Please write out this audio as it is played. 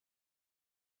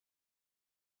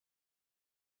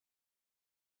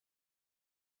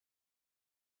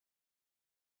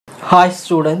Hi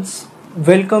students,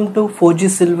 welcome to 4G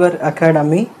Silver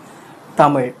Academy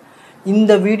Tamil.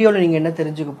 இந்த வீடியோவில் நீங்கள் என்ன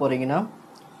தெரிஞ்சுக்க போகிறீங்கன்னா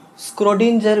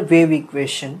Schrodinger wave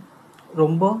equation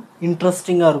ரொம்ப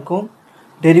இன்ட்ரெஸ்டிங்காக இருக்கும்.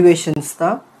 டெரிவேஷன்ஸ்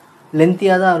தான்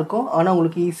லென்த்தியாக தான் இருக்கும், ஆனால்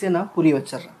உங்களுக்கு ஈஸியாக நான் புரிய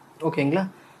வச்சிட்றேன். ஓகேங்களா?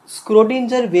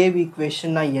 Schrodinger wave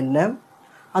equationனா என்ன,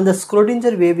 அந்த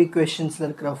Schrodinger wave equationsல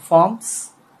இருக்கிற ஃபார்ம்ஸ்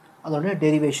அதோட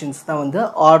டெரிவேஷன்ஸ் தான் வந்து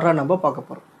ஆர்டராக நம்ம பார்க்க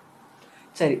போகிறோம்.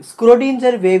 சரி,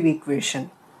 Schrodinger wave equation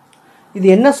இது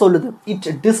என்ன சொல்லுது? It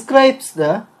describes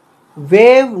the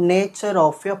wave nature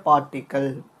of a particle.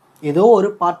 ஏதோ ஒரு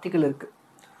பார்ட்டிக்கல் இருக்கு,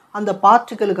 அந்த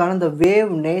பார்ட்டிக்கலுக்கான அந்த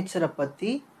வேவ் நேச்சரை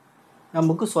பற்றி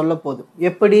நமக்கு சொல்ல போகுது.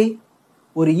 எப்படி?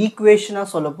 ஒரு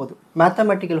ஈக்குவேஷனாக சொல்ல போகுது.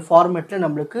 மேத்தமெட்டிக்கல் ஃபார்மேட்டில்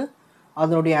நம்மளுக்கு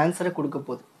அதனுடைய ஆன்சரை கொடுக்க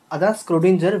போகுது. அதான்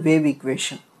Schrodinger wave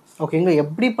equation. ஓகேங்களா?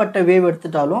 எப்படிப்பட்ட வேவ்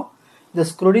எடுத்துட்டாலும்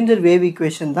இந்த Schrodinger wave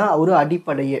equation தான் ஒரு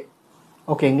அடிப்படையே.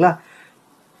 ஓகேங்களா?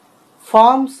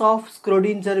 Forms of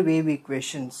Schrodinger wave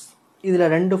equations, இதில்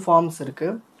ரெண்டு ஃபார்ம்ஸ்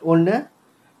இருக்குது. ஒன்று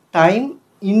டைம்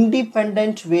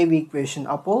இண்டிபெண்ட் வேவ் ஈக்குவேஷன்.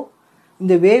 அப்போது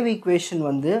இந்த வேவ் ஈக்குவேஷன்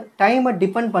வந்து டைமை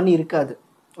டிபெண்ட் பண்ணி இருக்காது.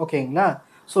 ஓகேங்களா?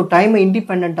 ஸோ டைமை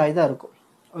இண்டிபெண்ட்டாகி தான் இருக்கும்.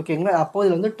 ஓகேங்களா? அப்போது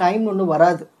இதில் வந்து டைம் ஒன்றும்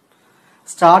வராது.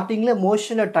 ஸ்டார்டிங்கில்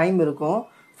மோஷனில் டைம் இருக்கும்,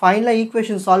 ஃபைனலாக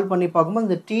ஈக்குவேஷன் சால்வ் பண்ணி பார்க்கும்போது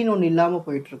இந்த டீன்னு ஒன்று இல்லாமல்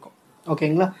போயிட்டுருக்கும்.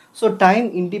 ஓகேங்களா? So time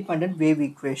independent wave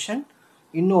equation.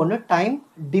 இன்னொன்று time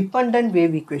depend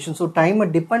wave equation. So டைமை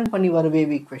டிபெண்ட் பண்ணி வர வேவ்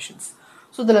ஈக்குவேஷன்ஸ்.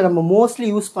 ஸோ இதில் நம்ம மோஸ்ட்லி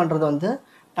யூஸ் பண்ணுறது வந்து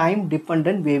time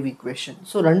depend wave equation.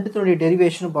 So ரெண்டுத்தினுடைய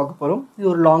டெரிவேஷனும் பார்க்க போகிறோம். இது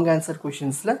ஒரு லாங் ஆன்சர்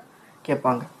கொஷின்ஸில்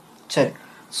கேட்பாங்க. சரி,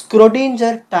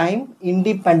 Schrodinger time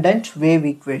independent wave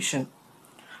equation.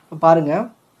 இப்போ பாருங்கள்,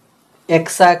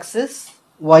 X axis,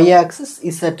 Y axis,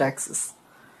 Z axis.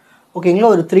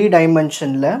 ஓகேங்களா? ஒரு 3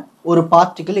 டைமென்ஷனில் ஒரு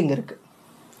பார்ட்டிக்கல் இங்கே இருக்குது.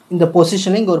 இந்த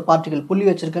பொசிஷனில் இங்கே ஒரு பார்ட்டிக்கல் புள்ளி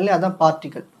வச்சுருக்கேன், அதான்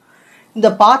பார்ட்டிக்கல். இந்த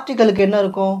பார்ட்டிக்கலுக்கு என்ன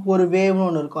இருக்கும்? ஒரு வேவ்னு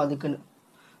ஒன்று இருக்கும். அதுக்குன்னு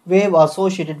wave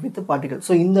associated with particle.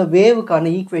 So இந்த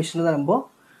வேவுக்கான ஈக்குவேஷனை தான் நம்ம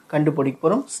கண்டுபிடிக்க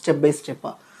போகிறோம் ஸ்டெப் பை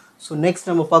ஸ்டெப்பாக. ஸோ நெக்ஸ்ட்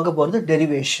நம்ம பார்க்க போகிறது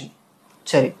டெரிவேஷன்.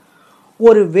 சரி,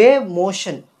 ஒரு வேவ்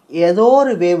மோஷன், ஏதோ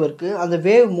ஒரு வேவ் இருக்குது, அந்த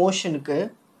வேவ் மோஷனுக்கு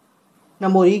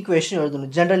நம்ம ஒரு ஈக்குவேஷன்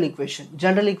எழுதணும். General equation.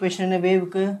 ஜென்ரல் ஈக்குவேஷன் என்ன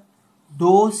வேவுக்கு?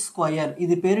 To square.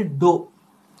 இது பேர் டோ.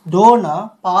 டோனா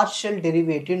பார்ஷியல்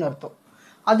டெரிவேட்டிவ்னு அர்த்தம்.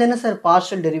 அது என்ன சார்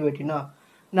பார்ஷியல் டெரிவேட்டிவ்னா?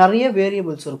 நிறைய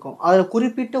வேரியபிள்ஸ் இருக்கும், அதில்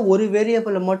குறிப்பிட்ட ஒரு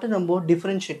வேரியபிளை மட்டும் நம்ம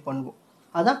டிஃப்ரென்ஷியேட் பண்ணுவோம்.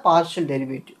 அதான் partial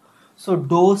derivative. So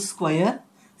to square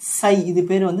சை, இது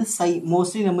பேர் வந்து சை.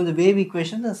 மோஸ்ட்லி நம்ம இந்த வேவ்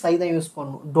ஈக்குவேஷன் சை தான் யூஸ்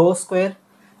பண்ணுவோம். To square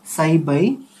psi by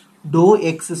to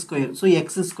X square. So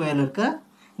X square இருக்க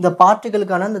இந்த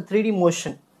பார்ட்டிகளுக்கான அந்த 3D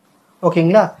மோஷன்.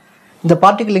 ஓகேங்களா? இந்த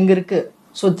பார்ட்டிகல் இங்கே இருக்குது.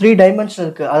 ஸோ 3 டைமென்ஷன்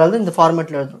இருக்குது, அதாவது இந்த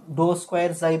ஃபார்மேட்டில் எழுதும். To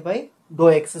square psi by to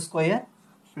X square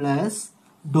plus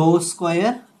to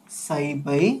square psi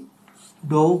by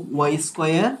to Y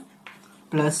square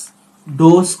plus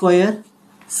to square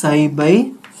psi by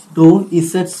to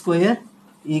Z square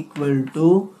equal to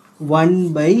 1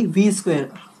 by V square.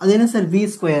 அது என்ன sir we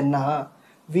ஸ்கொயர்னா?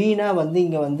 வீனா வந்து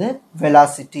இங்கே வந்து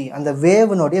வெலாசிட்டி, அந்த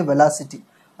வேவனுடைய velocity,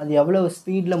 அது எவ்வளோ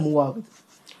ஸ்பீடில் move ஆகுது.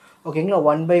 ஓகேங்களா?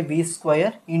 1 by V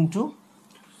square into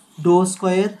to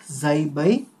square psi by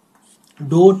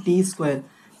to D square.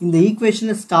 இந்த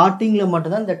ஈக்குவேஷனில் ஸ்டார்டிங்கில்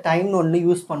மட்டும்தான் இந்த டைம்னு ஒன்று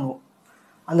யூஸ் பண்ணுவோம்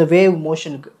அந்த வேவ்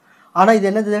மோஷனுக்கு. ஆனால் இது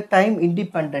என்னது? Time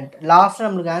independent. லாஸ்ட்டில்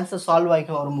நம்மளுக்கு ஆன்சர் சால்வ்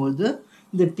ஆகி வரும்போது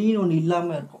இந்த டீன்னு ஒன்று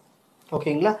இல்லாமல் இருக்கும்.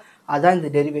 ஓகேங்களா? அதான்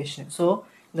இந்த டெரிவேஷன். ஸோ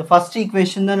இந்த ஃபர்ஸ்ட்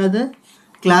ஈக்குவேஷன் தான் அது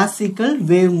classical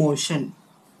wave motion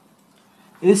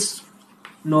is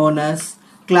known as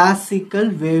classical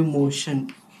wave motion.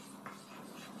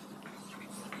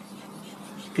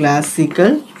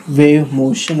 Classical wave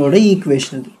மோஷனோட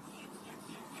equation இது.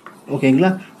 ஓகேங்களா?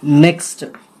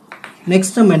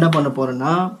 நெக்ஸ்ட் நம்ம என்ன பண்ண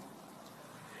போகிறோன்னா,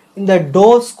 இந்த to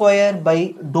square by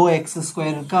to X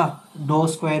square இருக்கா, to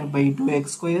square by to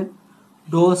X square,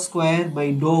 to square by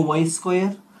to Y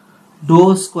square, to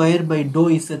square by to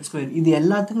Z square, இது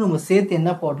எல்லாத்துக்கும் நம்ம சேர்த்து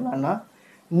என்ன போடலாம்னா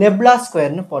நெப்லா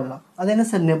ஸ்கொயர்னு போடலாம். அது என்ன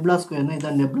சார் நெப்லா ஸ்கொயர்னா?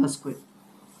 இதான் நெப்லா ஸ்கொயர்.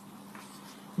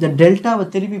 இந்த டெல்டாவை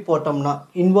திருப்பி போட்டோம்னா,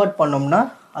 இன்வெர்ட் பண்ணோம்னா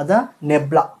அதான்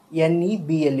nabla,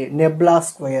 NEBLA, nabla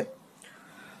square.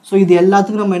 So இது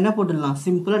எல்லாத்துக்கும் நம்ம என்ன போட்டுடலாம்?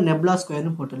 சிம்பிளாக நெப்லா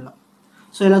ஸ்கொயர்னு போட்டுடலாம்.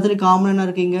 ஸோ எல்லாத்துலேயும் காமன் என்ன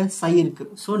இருக்குங்க? சை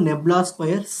இருக்குது. So nabla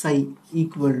square psi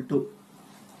equal to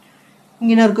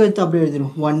இங்கே என்ன இருக்கோ எடுத்து அப்படியே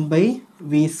எழுதிடும். 1 by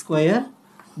V square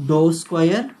to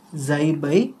square psi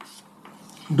by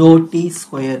to D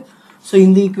square. So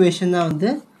இந்த ஈக்குவேஷன் தான் வந்து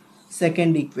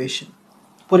செகண்ட் ஈக்குவேஷன்.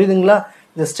 புரியுதுங்களா?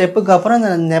 இந்த ஸ்டெப்புக்கு அப்புறம்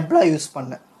நான் நெப்லா யூஸ்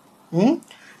பண்ணேன்.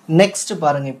 நெக்ஸ்ட்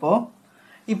பாருங்கள்,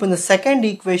 இப்போ இந்த செகண்ட்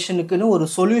ஈக்குவேஷனுக்குன்னு ஒரு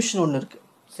சொல்யூஷன் ஒன்று இருக்குது.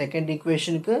 செகண்ட்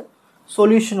ஈக்குவேஷனுக்கு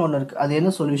சொல்யூஷன் ஒன்று இருக்குது. அது என்ன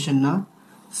சொல்யூஷன்னா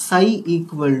சை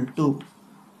equal to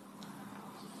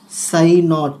psi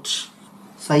naught.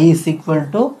 Psi is equal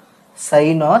to psi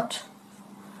naught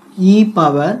e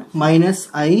power minus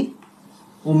I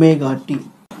omega t.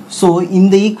 So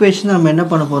இந்த ஈக்குவேஷன் நம்ம என்ன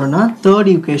பண்ண போறோம்னா third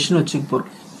equation வச்சுக்க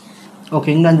போறோம்.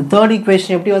 ஓகேங்களா? அந்த third equation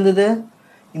எப்படி வந்தது?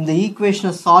 இந்த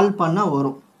ஈக்குவேஷனை சால்வ் பண்ணா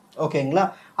வரும். ஓகேங்களா?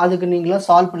 அதுக்கு நீங்களா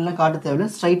சால்வ் பண்ணலாம் காட்ட தேவையில்லை.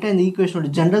 ஸ்ட்ரைட்டாக இந்த ஈக்குவேஷனோட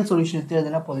ஜென்ரல் சொல்யூஷன் எடுத்து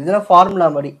எழுதுனா போதும். இதெல்லாம் ஃபார்முலா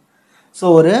மாதிரி. ஸோ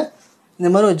ஒரு இந்த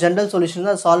மாதிரி ஒரு ஜென்ரல் சொல்யூஷன்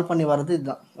தான் சால்வ் பண்ணி வர்றது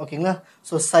இதுதான். ஓகேங்களா?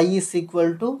 So psi is equal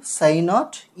to psi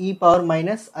naught e power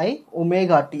minus I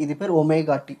omega t. இது பேர்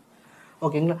omega t.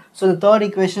 ஓகேங்களா? ஸோ the third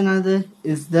equation அது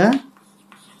is the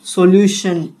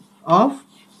solution of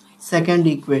second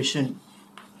equation.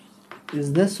 Is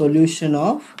the solution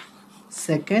of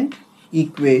second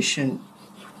equation.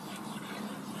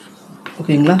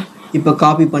 ஓகேங்களா? இப்போ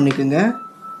copy பண்ணிக்கோங்க.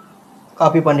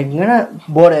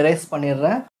 போர்டை erase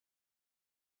பண்ணிடுறேன்.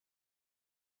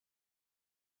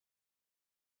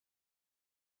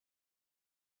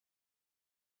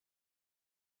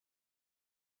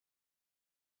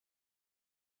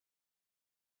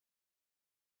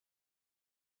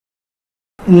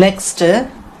 Next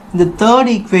இந்த தேர்ட்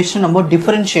ஈக்குவேஷன் நம்ம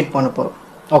டிஃபரன்ஷியேட் பண்ண போகிறோம்.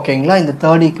 ஓகேங்களா? இந்த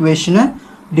தேர்ட் ஈக்குவேஷனை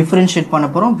டிஃபரன்ஷியேட் பண்ண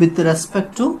போகிறோம் with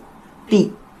respect to t.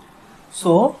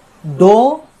 So to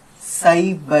psi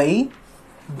by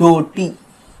to t.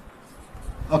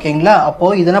 ஓகேங்களா?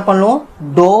 அப்போது இது என்ன பண்ணுவோம்?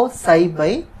 To psi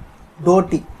by to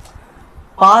t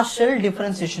partial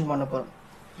differentiation பண்ண போகிறோம்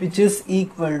விச் இஸ்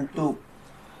ஈக்குவல் டு,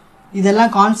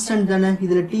 இதெல்லாம் கான்ஸ்டன்ட் தானே,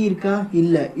 இதில் t இருக்கா?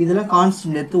 இல்லை, இதெல்லாம்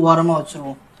கான்ஸ்டன்ட் எடுத்து ஓரமாக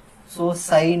வச்சுருவோம். So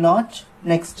psi naught.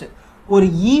 நெக்ஸ்ட் ஒரு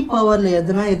e பவரில்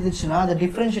எதுனா இருந்துச்சுன்னா அதை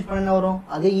டிஃப்ரென்ஷியேட் பண்ண என்ன வரும்?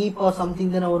 அதே e பவர்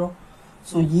சம்திங் தானே வரும்.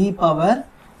 So e power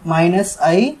minus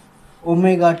I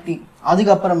omega t.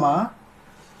 அதுக்கப்புறமா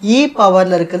e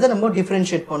பவரில் இருக்கிறத நம்ம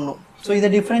டிஃப்ரென்ஷியேட் பண்ணணும். ஸோ இதை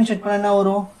டிஃப்ரென்ஷியேட் பண்ண என்ன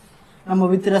வரும்? நம்ம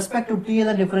வித் ரெஸ்பெக்ட் டு t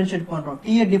தான் டிஃப்ரென்ஷியேட் பண்ணுறோம்.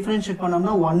 t டிஃப்ரென்ஷியேட்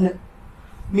பண்ணோம்னா 1,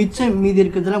 மிச்சம் மீதி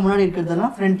இருக்கிறதெல்லாம் முன்னாடி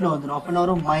இருக்கிறதெல்லாம் ஃப்ரண்ட்டில் வந்துடும். அப்போ என்ன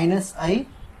வரும்? Minus I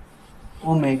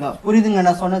omega. புரியுதுங்க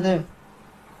நான் சொன்னது?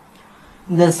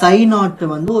 இந்த psi naught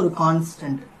வந்து ஒரு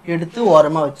கான்ஸ்டன்ட் எடுத்து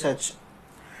ஓரமாக வச்சாச்சு.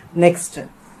 நெக்ஸ்ட்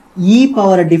e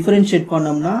பவரை டிஃபரன்ஷியேட்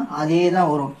பண்ணோம்னா அதே தான்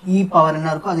வரும். e பவர்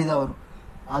என்ன இருக்கோ அதே தான் வரும்.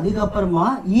 அதுக்கப்புறமா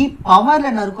e பவரில்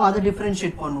என்ன இருக்கோ அதை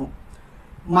டிஃபரன்ஷியேட் பண்ணுவோம்.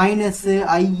 மைனஸ்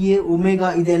I ஒமேகா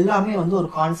இது எல்லாமே வந்து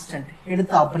ஒரு கான்ஸ்டன்ட்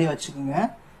எடுத்து அப்படியே வச்சுக்கோங்க.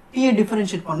 t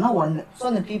டிஃபரன்ஷியேட் பண்ணால் 1. ஸோ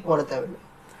அந்த t போட தேவையில்லை.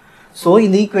 ஸோ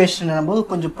இந்த ஈக்குவேஷனை நம்ம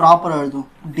கொஞ்சம் ப்ராப்பராக எழுதும்.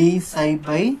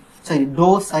 To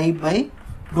psi by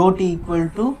to t equal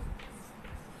to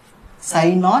psi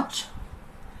naught.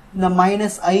 இந்த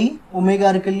மைனஸ் I ஒமேகா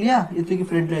இருக்கு இல்லையா, இதுக்கு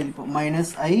front எழுதிப்போம்.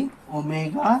 Minus I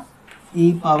omega e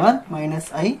power minus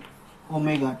I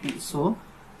omega t. So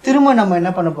திரும்ப நம்ம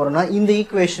என்ன பண்ண போறோம்னா இந்த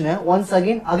ஈக்குவேஷனை ஒன்ஸ்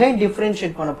அகைன்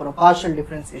டிஃபரன்ஷியேட் பண்ண போறோம். Partial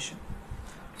differentiation.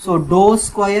 So to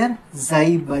square psi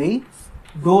by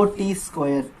to t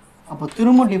square. அப்போ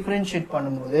திரும்ப டிஃபரன்ஷியேட்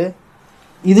பண்ணும்போது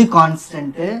இது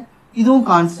கான்ஸ்டன்ட், இதுவும்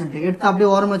கான்ஸ்டன்ட் எடுத்து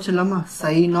அப்படியே ஓரம் வச்சிடலாமா?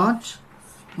 psi naught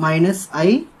minus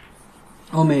I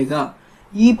omega.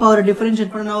 e power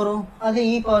differentiate பண்ண வரும், அதே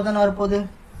e பவர் தானே வரப்போகுது.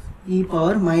 e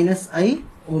power minus I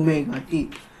omega t.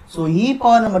 So e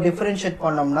power நம்ம டிஃபரன்ஷியேட்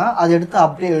பண்ணோம்னா அதை எடுத்து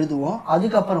அப்படியே எழுதுவோம்.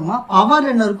 அதுக்கப்புறமா பவர்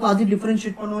என்ன இருக்கோ அது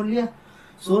டிஃபரன்ஷியேட் பண்ணுவோம் இல்லையா.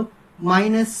 ஸோ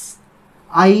மைனஸ்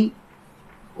I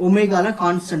ஒமேகால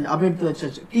கான்ஸ்டன்ட் அப்படியே எடுத்து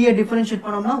வச்சாச்சு. t டிஃபரன்ஷியேட்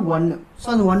பண்ணோம்னா 1. ஸோ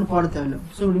அது 1 போட தேவையில்லை.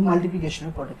 ஸோ இப்படி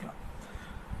மல்டிபிகேஷனை போட்டுக்கலாம்.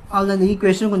 அதில் அந்த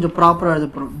ஈக்குவேஷன் கொஞ்சம் ப்ராப்பராக எழுத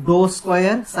போகிறோம். To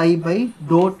square psi by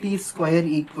to t square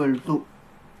equal to,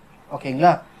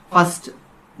 ஓகேங்களா, first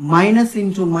minus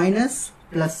into minus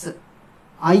plus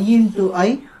I into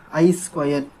I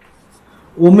square,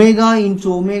 omega into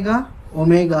omega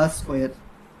omega square.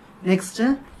 Next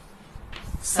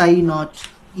psi naught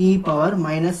e power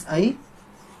minus I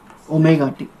omega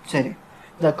t. சரி,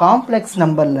 இந்த complex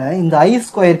நம்பரில் இந்த I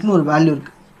ஸ்கொயருக்குன்னு ஒரு value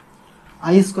இருக்கு.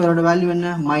 I ஸ்கொயரோட value என்ன?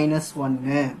 -1.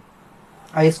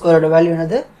 I ஸ்கொயரோட வேல்யூ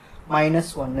என்னது?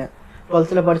 -1.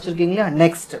 12th படிச்சிருக்கீங்களா?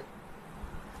 நெக்ஸ்ட்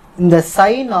இந்த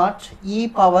psi naught e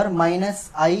power minus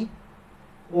I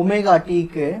omega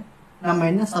tக்கு நம்ம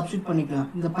என்ன சப்ஸ்டிட் பண்ணிக்கலாம்?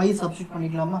 இந்த பை சப்ஸ்டிட்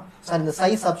பண்ணிக்கலாமா? சார் இந்த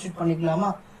psi சப்ஸ்டிட் பண்ணிக்கலாமா?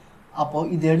 அப்போ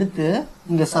இது எடுத்து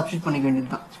இங்க சப்ஸ்டிட் பண்ணிக்க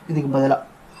வேண்டியது தான் இதுக்கு பதிலா.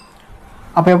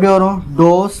 அப்போ எப்படி வரும்?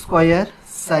 To square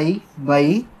psi by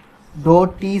to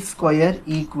t square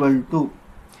equal to,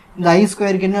 இந்த I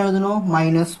ஸ்கொயருக்கு என்ன எழுதணும்?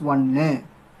 -1.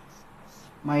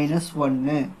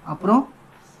 அப்புறம்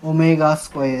ஒமேகா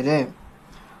ஸ்கொயரு.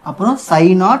 அப்புறம் psi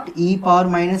naught e power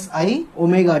minus I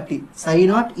omega t. psi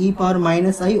naught e power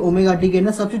minus I omega tக்கு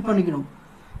என்ன சப்ஸ்டிட் பண்ணிக்கணும்?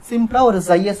 சிம்பிளா ஒரு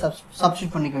psiயை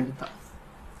சப்ஸ்டிட் பண்ணிக்க வேண்டியதுதான்.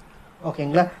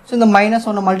 ஓகேங்களா? ஸோ இந்த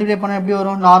 -1 மல்டிப்ளை பண்ண எப்படி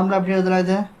வரும்? நார்மலாக எப்படி எழுதலாம்?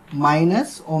 இது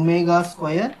மைனஸ் ஒமேகா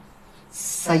ஸ்கொயர்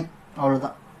psi,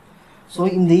 அவ்வளோதான். ஸோ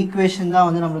இந்த ஈக்குவேஷன் தான்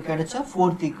வந்து நம்மளுக்கு கிடைச்ச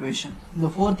ஃபோர்த் ஈக்குவேஷன். இந்த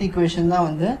ஃபோர்த் ஈக்குவேஷன் தான்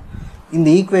வந்து இந்த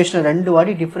ஈக்குவேஷனை 2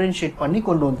 வாட்டி டிஃப்ரென்ஷியேட் பண்ணி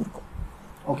கொண்டு வந்திருக்கோம்.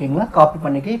 ஓகேங்களா, காப்பி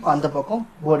பண்ணிக்க. இப்போ அந்த பக்கம்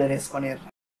போர்டு எரேஸ் பண்ணிடுறேன்.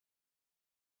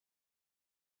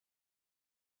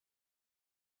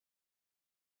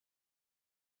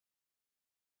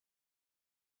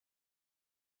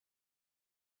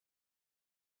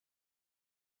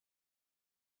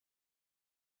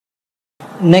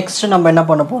 நெக்ஸ்ட் நம்ம என்ன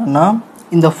பண்ண போறோம்னா,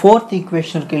 இந்த ஃபோர்த்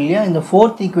ஈக்குவேஷன் இருக்கு இல்லையா, இந்த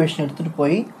ஃபோர்த் ஈக்குவேஷன் எடுத்துகிட்டு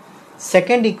போய்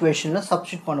செகண்ட் ஈக்குவேஷனில்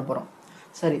சப்ஸ்டிட் பண்ண போகிறோம்.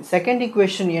 சரி, செகண்ட்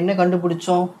ஈக்குவேஷன் என்ன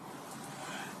கண்டுபிடிச்சோம்?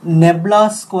 Nabla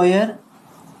square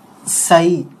psi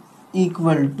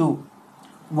equal to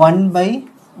 1 by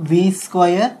v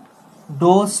square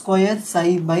to square psi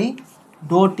by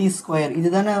to D square.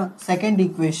 இதுதானே செகண்ட்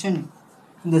ஈக்குவேஷன்.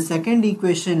 இந்த செகண்ட்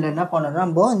ஈக்குவேஷனில் என்ன பண்ணணும்,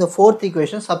 நம்ம இந்த ஃபோர்த்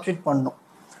ஈக்குவேஷன் சப்ஸ்டிட் பண்ணணும்.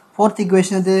 ஃபோர்த்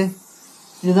ஈக்குவேஷன்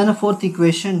இதுதானே ஃபோர்த்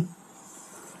ஈக்குவேஷன்.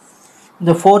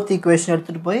 இந்த ஃபோர்த் ஈக்குவேஷன்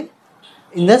எடுத்துகிட்டு போய்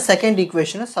இந்த செகண்ட்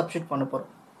ஈக்குவேஷனை சப்ஸ்டிட் பண்ண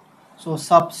போகிறோம். So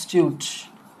substitute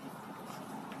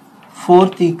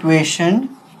fourth equation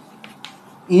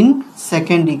in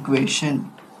second equation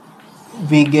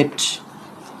we get.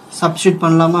 Substitute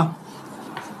பண்ணலாமா?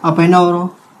 அப்போ என்ன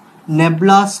வரும்?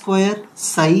 Nabla square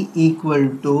psi equal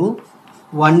to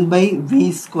 1 by v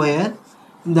square,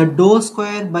 இந்த to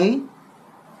square by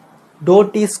to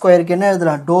D ஸ்கொயருக்கு என்ன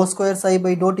எழுதலாம்? To square psi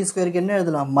by to D ஸ்கொயருக்கு என்ன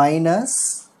எழுதலாம்?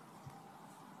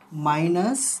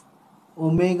 மைனஸ்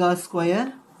ஒமேகா ஸ்கொயர்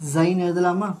ஜைன்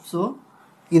எழுதலாமா? ஸோ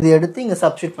இது எடுத்து இங்கே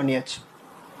சப்ஸ்டிட் பண்ணியாச்சு.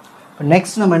 இப்போ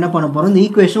நெக்ஸ்ட் நம்ம என்ன பண்ண போகிறோம், இந்த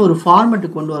ஈக்குவேஷன் ஒரு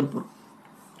ஃபார்மெட்டுக்கு கொண்டு வர போகிறோம்.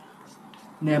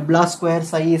 Nabla square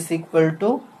psi is equal to,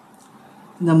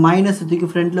 இந்த மைனஸ் தூக்கி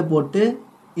ஃப்ரண்ட்டில் போட்டு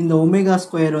இந்த ஒமேகா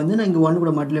ஸ்கொயர் வந்து நான் இங்கே 1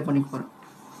 கூட மல்டிப்ளை பண்ணிக்க போகிறேன்.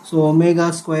 So omega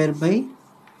square by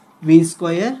V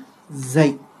square ஜை.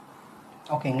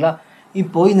 ஓகேங்களா,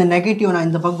 இப்போது இந்த நெகட்டிவ் நான்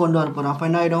இந்த பக்கம் கொண்டு வர போகிறேன். அப்போ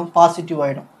என்ன ஆகிடும்? பாசிட்டிவ்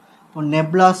ஆகிடும். இப்போ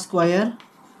நெப்லா ஸ்கொயர்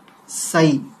psi,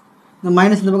 இந்த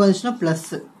மைனஸ் இந்த பக்கம் வந்துச்சுன்னா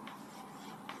plus,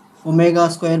 omega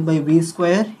square by V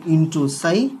square into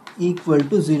psi equal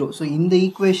to 0. So இந்த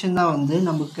ஈக்குவேஷன் தான் வந்து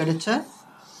நமக்கு கிடைச்ச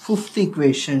ஃபிஃப்த்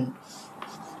ஈக்குவேஷன்.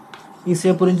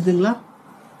 ஈஸியாக புரிஞ்சுதுங்களா?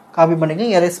 காப்பி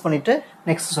பண்ணிக்க, எரேஸ் பண்ணிவிட்டு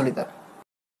நெக்ஸ்ட் சொல்லித்தரேன்.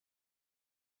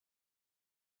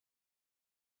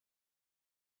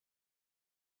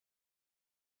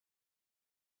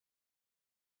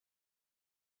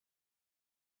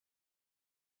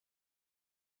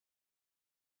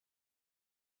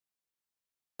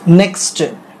 நெக்ஸ்ட்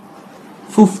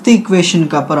ஃபிஃப்த்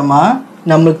ஈக்குவேஷனுக்கு அப்புறமா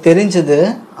நம்மளுக்கு தெரிஞ்சது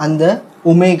அந்த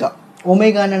ஒமேகா.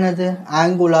 ஒமேகா என்னது?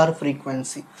 Angular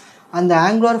frequency. அந்த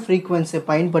ஆங்குலார் ஃப்ரீக்வன்சியை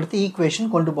பயன்படுத்தி ஈக்குவேஷன்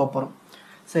கொண்டு போக போகிறோம்.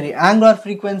 சரி, ஆங்குலார்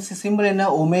ஃப்ரீக்வன்சி சிம்பிள் என்ன?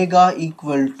 ஒமேகா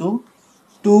ஈக்குவல் டு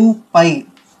 2π,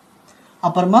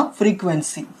 அப்புறமா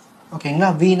ஃப்ரீக்வன்சி.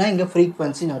 ஓகேங்களா, வினா இங்கே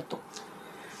ஃப்ரீக்வன்சின்னு அர்த்தம்.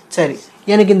 சரி,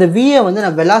 எனக்கு இந்த வியை வந்து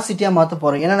நான் வெலாசிட்டியாக மாற்ற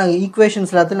போகிறேன். ஏன்னா நான்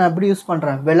ஈக்குவேஷன்ஸ் எல்லாத்தையும் நான் எப்படி யூஸ்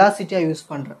பண்ணுறேன்? வெலாசிட்டியாக யூஸ்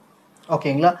பண்ணுறேன்.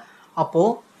 ஓகேங்களா,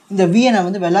 அப்போது இந்த வியை நான்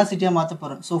வந்து வெலாசிட்டியாக மாற்ற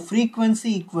போகிறேன். So frequency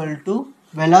equal to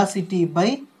velocity by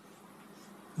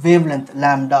wave length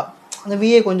lambda. அந்த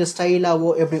வியை கொஞ்சம் ஸ்டைலாகவோ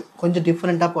எப்படி கொஞ்சம்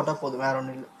டிஃப்ரெண்ட்டாக போட்டால் போதும், வேறு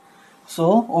ஒன்றும் இல்லை. So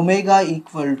omega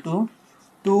equal to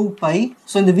 2π.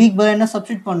 So இந்த வீக் பை என்ன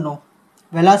சப்ஸ்டிட் பண்ணணும்?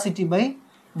 Velocity by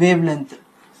wave length,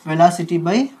 velocity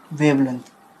by wave length.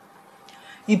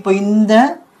 இப்போ இந்த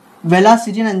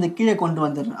வெலாசிட்டி நான் இந்த கீழே கொண்டு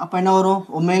வந்துடுறேன். அப்போ என்ன வரும்?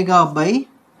 Omega by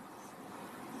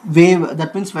wave,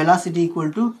 that means velocity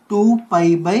equal to 2π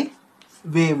by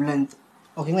wave length.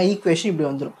 ஓகேங்களா, ஈக்குவேஷன் இப்படி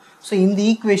வந்துடும். ஸோ இந்த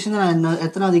ஈக்குவேஷன் நான் என்ன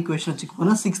எத்தனாவது ஈக்குவேஷன் வச்சுக்க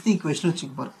போகிறேன்? சிக்ஸ்த் ஈக்குவேஷன்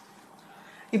வச்சுக்க போகிறேன்.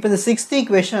 இப்போ இந்த சிக்ஸ்த்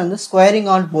ஈக்குவேஷன் வந்து ஸ்கொயரிங்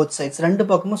ஆன் போத் சைட்ஸ், ரெண்டு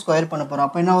பக்கமும் ஸ்கொயர் பண்ண போகிறோம்.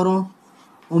 அப்போ என்ன வரும்?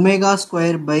 Omega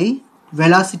square by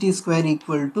velocity square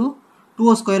equal to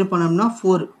 2 square பண்ணோம்னா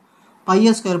 4,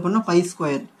 பையை ஸ்கொயர் பண்ணால் பை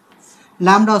ஸ்கொயர்,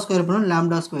 லேம்டா ஸ்கொயர் பண்ணால்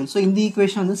லேம்டா ஸ்கொயர். ஸோ இந்த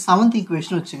ஈக்குவேஷன் வந்து செவன்த்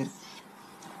ஈக்குவேஷன் வச்சுக்கிறேன்.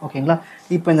 ஓகேங்களா,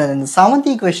 இப்போ இந்த செவன்த்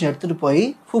ஈக்குவேஷன் எடுத்துகிட்டு போய்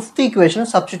ஃபிஃப்த் ஈக்குவேஷனை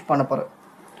சப்ஸ்டியூட் பண்ண போகிறேன்.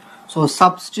 So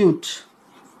substitute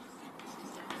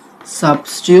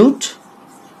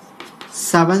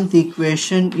seventh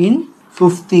equation in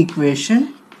fifth equation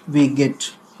we get.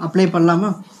 Apply பண்ணலாமா?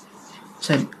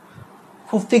 சரி,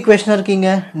 ஃபிஃப்த் ஈக்குவேஷன் இருக்கீங்க.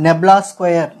 Nabla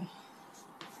square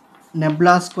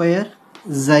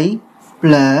xi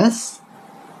plus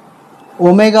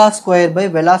omega square by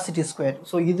velocity square.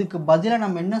 So இதுக்கு பதிலாக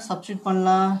நம்ம என்ன சப்ஸ்டியூட்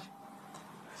பண்ணலாம்?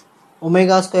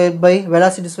 ஒமேகா ஸ்கொயர் பை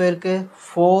வெலாசிட்டி ஸ்கொயருக்கு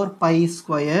 4π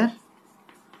square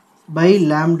by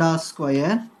lambda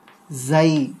square xi,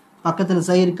 பக்கத்தில்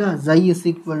xi இருக்கா? xi is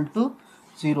equal to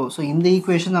 0. So இந்த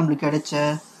ஈக்குவேஷன் நம்மளுக்கு கிடைச்ச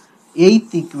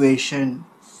எய்த் ஈக்குவேஷன்.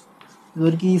 இது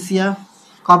வரைக்கும் ஈஸியாக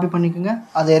காப்பி பண்ணிக்கோங்க,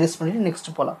 அதை எரேஸ் பண்ணிவிட்டு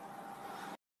நெக்ஸ்ட் போகலாம்.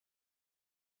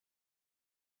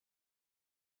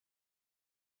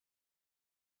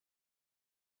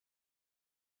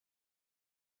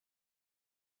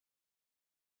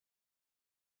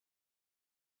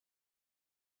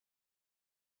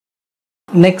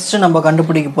 நெக்ஸ்ட் நம்ம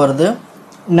கண்டுபிடிக்க போகிறது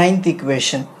 9th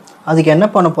equation. அதுக்கு என்ன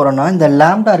பண்ண போகிறோன்னா இந்த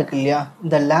லாம்டா இருக்கு இல்லையா,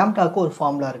 இந்த லாம்டாவுக்கு ஒரு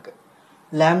ஃபார்முலா இருக்குது.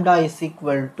 Lambda is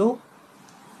equal to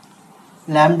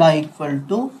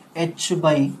h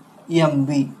by mv.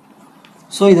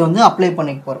 So இது வந்து அப்ளை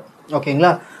பண்ணிக்க போகிறோம்.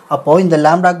 ஓகேங்களா? அப்போது இந்த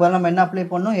லாம்டாக்கு பதிலாக நம்ம என்ன அப்ளை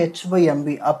பண்ணோம், h by mv.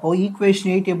 அப்போது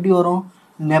ஈக்குவேஷன் 8 எப்படி வரும்,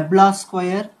 nebula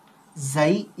square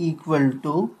xi equal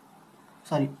to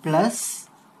plus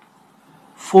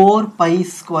 4 pi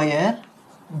square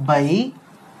by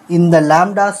இந்த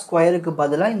லாம்டா ஸ்கொயருக்கு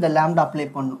பதிலாக இந்த லாம்டா அப்ளை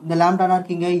பண்ணணும். இந்த லாம்டானா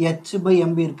இருக்கீங்க h by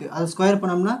mv இருக்குது, அது ஸ்கொயர்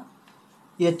பண்ணோம்னா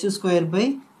h square by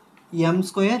m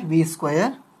square v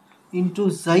square into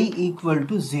xi equal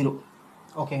to 0.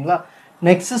 ஓகேங்களா?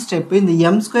 நெக்ஸ்ட் ஸ்டெப்பு இந்த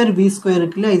m ஸ்கொயர் v ஸ்கொயர்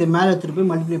இருக்குல்ல, இதை மேலே எடுத்துகிட்டு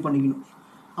போய் மல்டிப்ளை பண்ணிக்கணும்.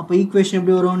 அப்போ ஈக்குவேஷன்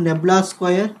எப்படி வரும், nebula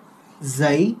square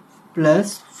xi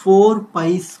plus 4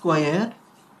 pi square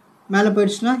மேலே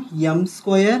போயிடுச்சுன்னா m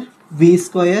square v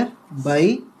square by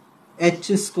h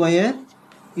square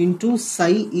into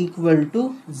psi equal to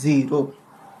 0.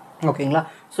 ஓகேங்களா?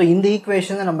 ஸோ இந்த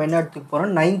ஈக்குவேஷன் தான் நம்ம என்ன எடுத்துக்க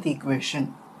போகிறோம், 9th ஈக்குவேஷன்.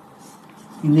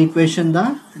 இந்த ஈக்குவேஷன்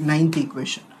தான் 9th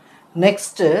equation.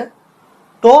 Next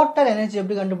total energy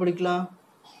எப்படி கண்டுபிடிக்கலாம்,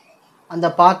 அந்த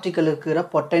பார்ட்டிக்கல் இருக்கிற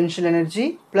potential energy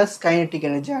plus kinetic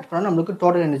energy add பண்ணால் நம்மளுக்கு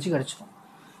டோட்டல் எனர்ஜி கிடச்சிடும்.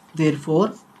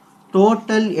 Therefore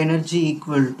total energy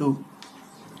equal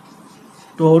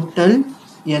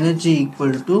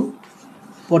to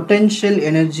potential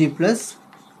energy plus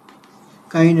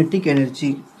kinetic energy.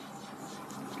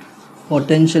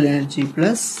 Potential energy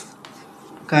plus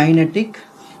kinetic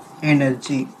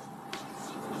energy.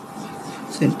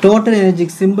 So total energy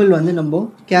symbol வந்து நம்ம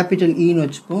capital E னு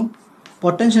வச்சுப்போம்.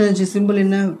 Potential energy symbol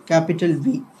என்ன, capital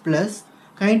V plus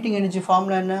kinetic energy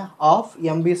formula என்ன, of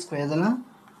mv square. அதெல்லாம்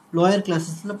lower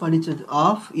classesல படிச்சது,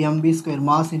 of mv square,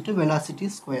 mass into velocity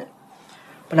square.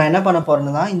 இப்போ நான் என்ன பண்ண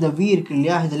போகிறேன்னா இந்த v இருக்கு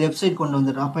இல்லையா, இது லெஃப்ட் சைட் கொண்டு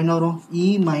வந்துடுறேன். அப்போ என்ன வரும், e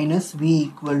minus v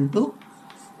equal to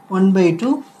 1/2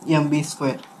 mv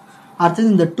square. அடுத்தது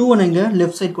இந்த 2 இங்கே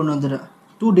லெஃப்ட் சைட் கொண்டு வந்துடுறேன்.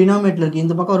 2 டினாமினேட்டர் இருக்குது,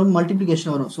 இந்த பக்கம் வரும்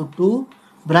மல்டிப்ளிகேஷன் வரும். ஸோ 2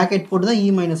 ப்ராக்கெட் போட்டு தான்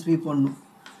e மைனஸ் v போடணும்,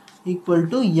 ஈக்குவல்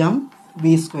டு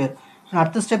mv ஸ்கொயர்.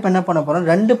 அடுத்த ஸ்டெப் என்ன பண்ண போகிறேன்,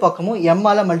 ரெண்டு பக்கமும்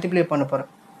m-ஆல் மல்டிப்ளை பண்ண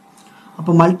போகிறேன்.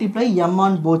 அப்போ multiply m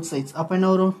on both sides. அப்போ என்ன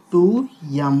வரும்,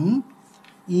 2m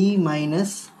e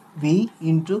minus v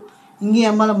into இங்கே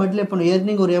m-ஆல் மல்டிப்ளை பண்ணும்,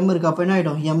 ஏற்கனவே ஒரு m இருக்குது, அப்போ என்ன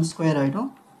ஆகிடும், m ஸ்கொயர் ஆகிடும்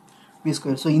v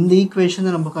ஸ்கொயர். ஸோ இந்த ஈக்குவேஷன்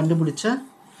தான் நம்ம கண்டுபிடிச்ச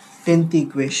 10th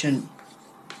ஈக்குவேஷன்.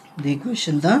 இந்த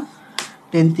ஈக்குவேஷன் தான்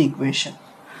 10th ஈக்குவேஷன்.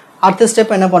 அடுத்த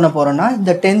ஸ்டெப் என்ன பண்ண போகிறோன்னா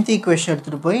இந்த 10th ஈக்குவேஷன்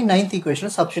எடுத்துகிட்டு போய் 9th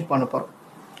ஈக்குவேஷனை சப்ஸ்டிட் பண்ண போகிறோம்.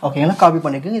 ஓகேங்களா? காப்பி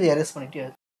பண்ணிக்கோங்க, இதை எரேஸ் பண்ணிட்டு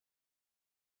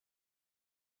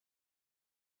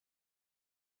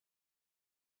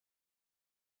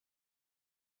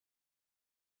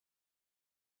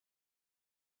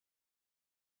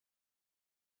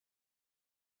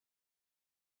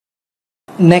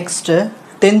நெக்ஸ்ட்டு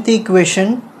 10th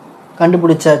ஈக்குவேஷன்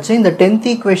கண்டுபிடிச்சாச்சு. இந்த 10th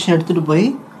ஈக்குவேஷன் எடுத்துகிட்டு போய்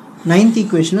 9th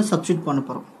ஈக்குவேஷனை சப்ஸ்டியூட் பண்ண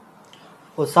போகிறோம்.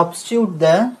 இப்போ substitute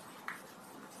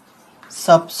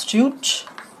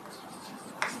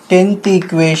 10th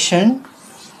equation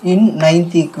in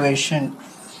 9th equation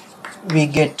we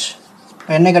get.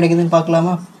 இப்போ என்ன கிடைக்குதுன்னு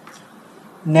பார்க்கலாமா,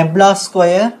 nebula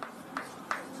square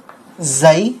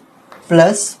xi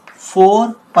plus 4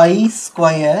 pi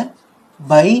square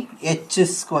by h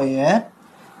square.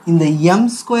 இந்த m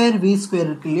ஸ்கொயர் v ஸ்கொயர்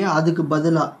இருக்கு இல்லையா, அதுக்கு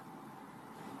பதிலாக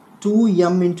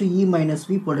 2m into e minus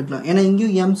v போட்டுக்கலாம். ஏன்னா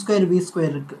இங்கேயும் m ஸ்கொயர் v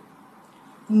ஸ்கொயர் இருக்குது,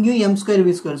 இங்கேயும் m square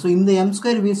v square. So இந்த m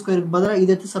ஸ்கொயர் v ஸ்கொயருக்கு பதிலாக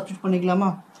இதை எடுத்து சப்ஸ்டிட் பண்ணிக்கலாமா.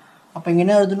 அப்போ இங்கே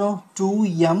என்ன எழுதணும்,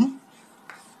 2m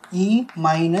e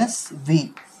மைனஸ் v.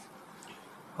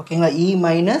 ஓகேங்களா, e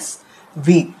மைனஸ் v.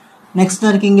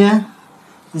 நெக்ஸ்ட் இருக்கீங்க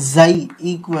xi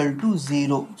ஈக்குவல் டு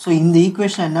 0. ஸோ இந்த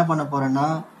ஈக்குவேஷனை என்ன பண்ண போகிறேன்னா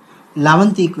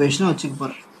 11th ஈக்குவேஷனை வச்சுக்க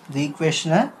போகிறேன். இந்த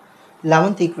ஈக்குவேஷனை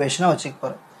 11th ஈக்குவேஷனை வச்சுக்க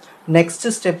போகிறேன். நெக்ஸ்ட்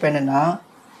ஸ்டெப் என்னென்னா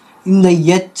இந்த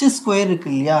h ஸ்கொயர் இருக்கு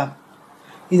இல்லையா,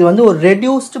 இது வந்து ஒரு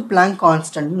ரெடியூஸ்டு பிளாங்க்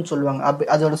கான்ஸ்டன்ட்னு சொல்லுவாங்க. அப்படி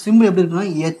அதோட சிம்பிள் எப்படி இருக்குன்னா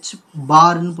h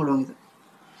பார்னு போடுவாங்க.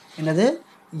 இது என்னது,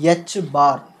 h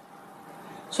பார்.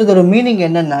 ஸோ இதோட மீனிங்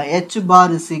என்னென்னா h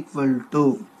bar is equal to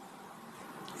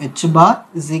h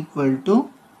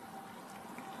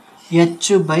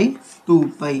by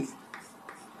 2pi.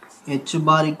 h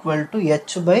bar equal to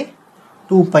h by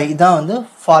 2pi. இதான் வந்து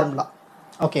ஃபார்முலா.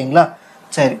 ஓகேங்களா?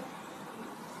 சரி,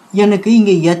 எனக்கு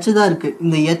இங்கே h தான் இருக்குது.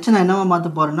 இந்த h நான் என்னவா மாற்ற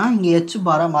போகிறேன்னா இங்கே h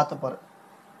பாராக மாற்ற போகிறேன்.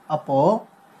 அப்போது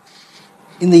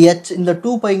இந்த h, இந்த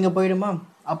 2pi இங்கே போயிடுமா.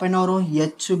 அப்போ என்ன வரும்,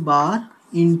 h bar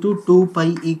into 2pi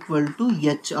equal to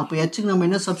h. அப்போ ஹெச்சுக்கு நம்ம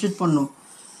என்ன சப்ஸ்டிட் பண்ணணும்,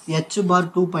 h bar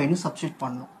 2piன்னு சப்ஸ்டிட்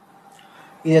பண்ணணும்.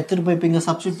 இது எடுத்துகிட்டு போய் இப்போ இங்கே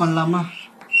சப்ஸ்டிட் பண்ணலாமா.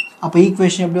 அப்போ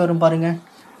ஈக்குவேஷன் எப்படி வரும் பாருங்கள்,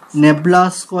 nebula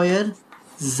ஸ்கொயர்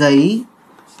xi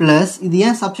ப்ளஸ் இது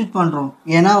ஏன் சப்ஸ்டிட் பண்ணுறோம்,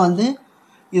 ஏன்னா வந்து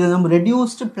இதை நம்ம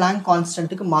ரெடியூஸ்டு பிளாங்க்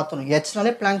கான்ஸ்டன்ட்டுக்கு மாற்றணும்.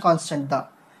 ஹெச்னாலே பிளாங்க் கான்ஸ்டன்ட் தான்,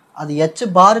 அது ஹெச்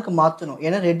பாருக்கு மாற்றணும்,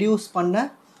 ஏன்னா ரெடியூஸ் பண்ண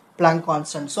பிளாங்க்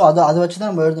கான்ஸ்டன்ட். ஸோ அதை வச்சு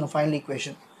தான் நம்ம எழுதணும் final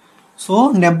equation. So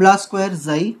nabla square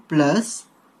ஜை plus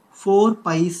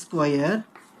 4π²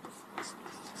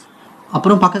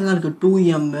 அப்புறம் பக்கத்தில் இருக்குது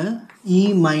 2m e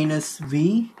minus we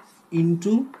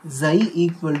into ஜை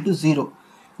equal to 0.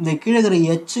 இந்த கீழே இருக்கிற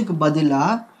ஹெச்சுக்கு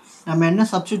பதிலாக நம்ம என்ன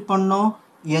சப்ஸ்டியூட் பண்ணோம்,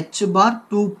 ஹெச் பார்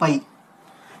 2π.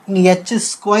 இங்கே ஹெச்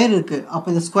ஸ்கொயர் இருக்குது, அப்போ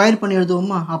இதை ஸ்கொயர் பண்ணி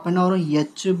எழுதுவோமா, அப்போ என்ன வரும்,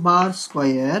 ஹெச் பார்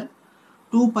ஸ்கொயர்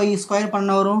 2π ஸ்கொயர்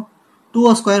பண்ண வரும்,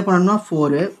 2 ஸ்கொயர் பண்ணோம்னா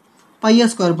 4, பையை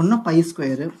ஸ்கொயர் பண்ணால் பை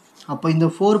ஸ்கொயரு. அப்போ இந்த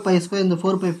 4π ஸ்கொயர் இந்த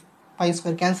 4π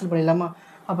ஸ்கொயர் கேன்சல் பண்ணிடலாமா,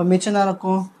 அப்போ மிச்சம் தான்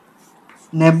இருக்கும்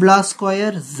nabla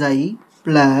square ஜை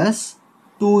plus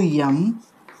 2m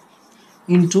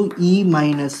into E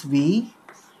minus we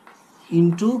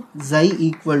into ஜை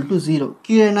equal to 0.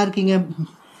 கீழே என்ன இருக்கீங்க,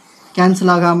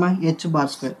 கேன்சல் ஆகாமல் ஹெச்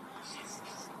பார் ஸ்கொயர்.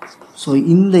 ஸோ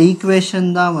இந்த ஈக்குவேஷன்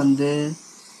தான் வந்து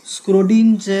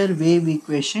Schrödinger wave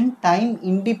equation time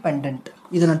independent.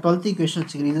 இதை நான் 12th ஈக்குவேஷன்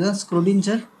வச்சுக்கிறேன். இதுதான்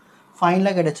ஸ்க்ரோடிஞ்சர்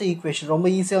ஃபைனலாக கிடைச்ச ஈக்குவேஷன். ரொம்ப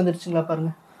ஈஸியாக வந்துடுச்சுங்களா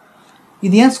பாருங்கள்.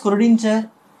 இது ஏன் ஸ்க்ரோடிஞ்சர்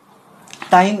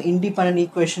டைம் இண்டிபெண்ட்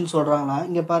ஈக்குவேஷன் சொல்கிறாங்களா,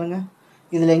 இங்கே பாருங்கள்,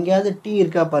 இதில் எங்கேயாவது டி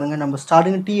இருக்கா பாருங்கள். நம்ம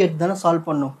ஸ்டார்டிங் டி எடுத்து தானே சால்வ்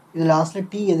பண்ணோம், இதில் லாஸ்ட்டில்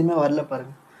டி எதுவுமே வரல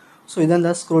பாருங்கள். ஸோ இதான்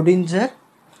இந்த Schrödinger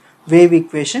wave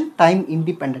equation time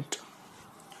independent.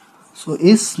 So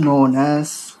is known as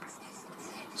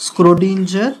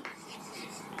Schrodinger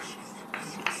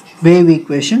wave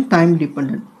equation time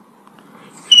dependent.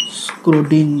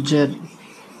 Schrodinger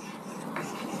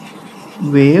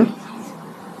wave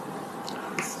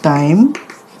time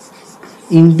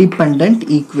independent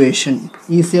equation.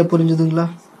 ஈஸியாக புரிஞ்சுதுங்களா?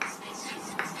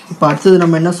 இப்போ அடுத்தது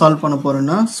நம்ம என்ன சால்வ் பண்ண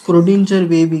போகிறோம்னா Schrödinger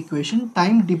wave equation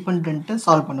time டிபெண்ட்டை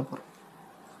solve பண்ண போகிறோம்.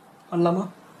 பண்ணலாமா?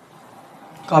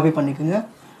 காப்பி பண்ணிக்கோங்க.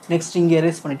 நெக்ஸ்ட் இங்கே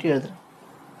எரேஸ் பண்ணிவிட்டு எழுதுறேன்.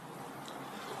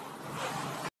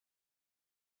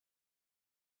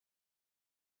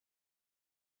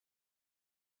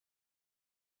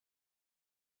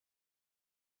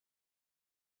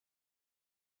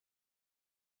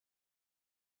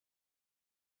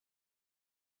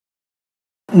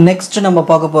 நெக்ஸ்ட் நம்ம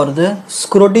பார்க்க போகிறது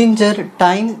Schrödinger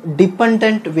time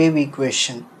depend wave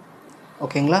equation.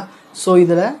 ஓகேங்களா? ஸோ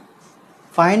இதில்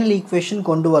ஃபைனல் ஈக்குவேஷன்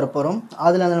கொண்டு வர போகிறோம்.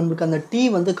 அதில் நம்மளுக்கு அந்த டி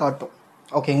வந்து காட்டும்.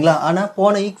 ஓகேங்களா? ஆனால்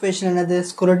போன ஈக்குவேஷன் என்னது,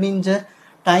 ஸ்க்ரோடிஞ்சர்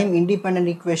டைம்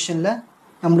இண்டிபெண்ட் ஈக்குவேஷனில்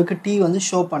நம்மளுக்கு டி வந்து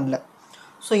ஷோ பண்ணல.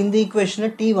 ஸோ இந்த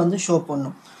ஈக்குவேஷனில் டி வந்து ஷோ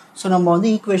பண்ணும். ஸோ நம்ம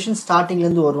வந்து ஈக்குவேஷன்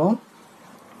ஸ்டார்டிங்லேருந்து வருவோம்.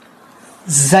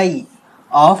 ஜை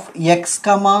of X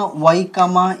comma Y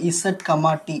comma Z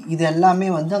comma D, இது எல்லாமே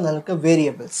வந்து அங்கே இருக்க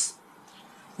variables,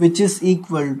 which is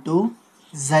equal to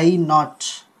ஜை not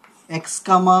X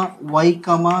comma Y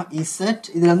comma Z.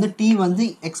 இதில் வந்து டி வந்து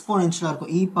எக்ஸ்போனென்ஷியலாக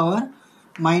இருக்கும், இ பவர்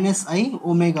மைனஸ் ஐ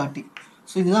ஒமேகா டி.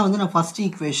 ஸோ இதுதான் வந்து நான் ஃபஸ்ட்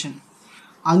ஈக்குவேஷன்.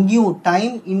 அங்கேயும்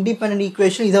டைம் இண்டிபெண்ட்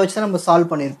ஈக்குவேஷன் இதை வச்சு தான் நம்ம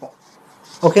சால்வ் பண்ணியிருப்போம்.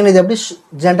 ஓகேங்களா? இது எப்படி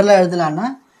ஜென்ரலாக எழுதலான்னா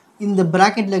இந்த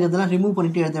ப்ராக்கெட்டில் இருக்கிறதெல்லாம் ரிமூவ்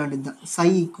பண்ணிவிட்டு எழுத வேண்டியது தான். சை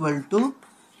equal to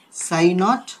psi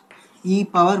naught e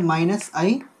power minus I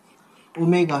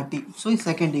omega t. So இது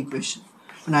செகண்ட் ஈக்குவேஷன்.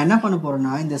 இப்போ நான் என்ன பண்ண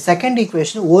போகிறேன்னா இந்த செகண்ட்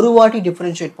ஈக்குவேஷன் ஒரு வாட்டி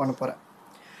டிஃப்ரென்ஷியேட் பண்ண போகிறேன்.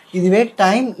 இதுவே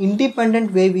டைம்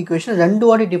இண்டிபெண்ட் வேவ் ஈக்குவேஷன் 2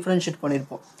 வாட்டி டிஃப்ரென்ஷியேட்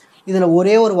பண்ணியிருப்போம். இதில்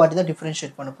ஒரே ஒரு வாட்டி தான்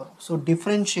டிஃப்ரென்ஷியேட் பண்ண போகிறோம். So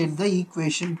differentiate the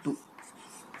equation 2.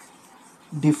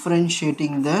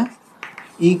 Differentiating the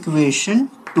equation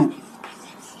 2.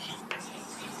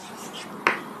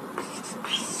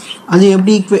 அது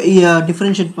எப்படி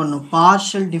டிஃப்ரென்ஷியேட் பண்ணும்,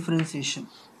 பார்ஷியல் டிஃப்ரென்சியேஷன்.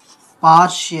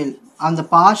 பார்ஷியல், அந்த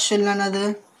பார்ஷியல் என்னது,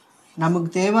 நமக்கு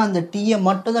தேவை அந்த டீயை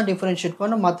மட்டும் தான் டிஃப்ரென்ஷியேட்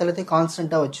பண்ணணும், மற்ற எல்லாத்தையும்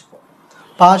கான்ஸ்டண்ட்டாக வச்சுப்போம்.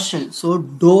 Partial, so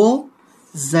to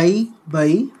ஜை by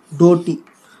to D.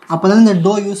 அப்போ தான் இந்த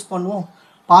டோ யூஸ் பண்ணுவோம்.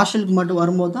 பார்ஷியலுக்கு மட்டும்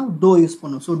வரும்போது தான் டோ யூஸ்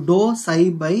பண்ணுவோம். So to psi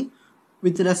by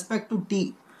with respect to D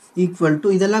equal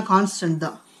to, இதெல்லாம் கான்ஸ்டன்ட்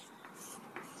தான்,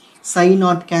 சை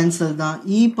நாட் கேன்சல் தான்.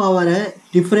 இ பவரை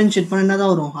டிஃப்ரென்ஷியேட் பண்ண என்ன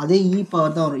தான் வரும், அதே இ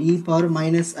பவர் தான் வரும், இ பவர்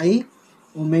மைனஸ் ஐ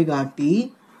ஒமேகா டி.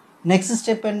 நெக்ஸ்ட்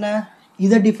ஸ்டெப் என்ன,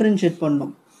 இதை டிஃப்ரென்ஷியேட்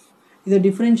பண்ணணும். இதை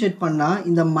டிஃப்ரென்ஷியேட் பண்ணால்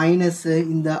இந்த மைனஸு,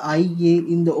 இந்த ஐஏ,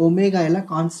 இந்த ஒமேகா எல்லாம்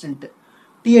கான்ஸ்டன்ட்டு.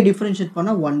 டீயை டிஃப்ரென்ஷியேட்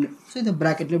பண்ணால் 1. ஸோ இந்த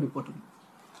ப்ராக்கெட்டில் இப்படி போட்டுக்கணும்.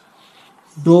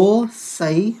 To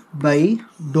psi by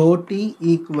to D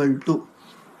equal to.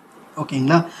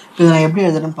 ஓகேங்களா? இப்போ நான் எப்படி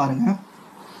எழுதுறேன்னு பாருங்கள்.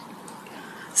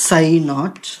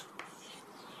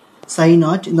 சை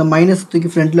நாட் இந்த மைனஸ் தூக்கி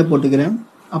ஃப்ரண்ட்டில் போட்டுக்கிறேன்.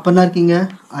 அப்போ என்ன இருக்கீங்க,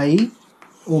 ஐ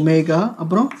ஒமேகா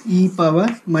அப்புறம் இ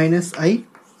பவர் மைனஸ் ஐ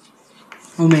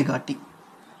ஒமேகா டி.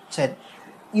 சரி,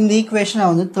 இந்த ஈக்குவேஷனை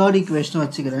வந்து தேர்ட் ஈக்குவேஷனை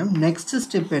வச்சுக்கிறேன். நெக்ஸ்ட்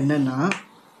ஸ்டெப் என்னென்னா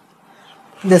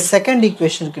இந்த செகண்ட்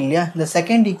ஈக்குவேஷன் இருக்குது இல்லையா, இந்த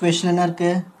செகண்ட் ஈக்குவேஷன் என்ன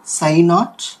இருக்குது, சை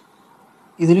நாட்,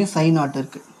 இதுலேயும் சை நாட்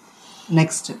இருக்குது.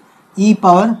 Next e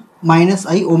power minus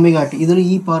I omega t. இதில்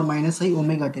e power minus I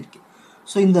omega t இருக்கு.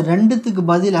 ஸோ இந்த ரெண்டுத்துக்கு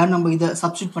பதிலாக நம்ம இதை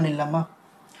சப்ஸ்டியூட் பண்ணிடலாமா?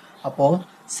 அப்போது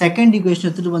செகண்ட் ஈக்குவேஷன்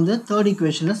எடுத்துகிட்டு வந்து தேர்ட்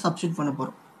ஈக்குவேஷனில் சப்ஸ்டியூட் பண்ண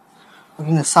போகிறோம்.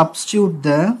 ஓகேங்க, சப்ஸ்டியூட்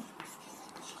த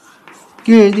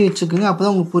கீழே எழுதி வச்சுக்கோங்க, அப்போ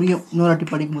தான் உங்களுக்கு புரியும் இன்னொரு வாட்டி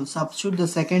படிக்கும்போது. Substitute the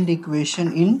second equation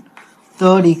in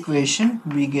third equation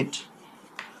we get.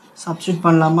 Substitute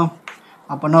பண்ணலாமா?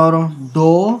 அப்போனா வரும்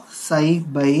to psi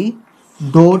by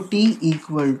to D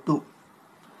equal to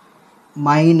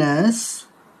minus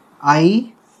I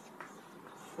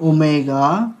omega.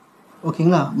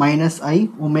 ஓகேங்களா, மைனஸ் ஐ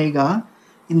ஒமேகா.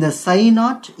 இந்த சை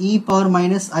not e power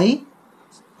minus I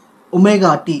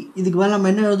omega t. இதுக்கு மேலே நம்ம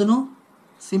என்ன எழுதணும்?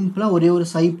 சிம்பிளாக ஒரே ஒரு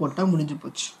சை போட்டால் முடிஞ்சு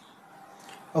போச்சு.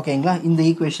 ஓகேங்களா, இந்த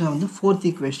ஈக்குவேஷனை வந்து ஃபோர்த்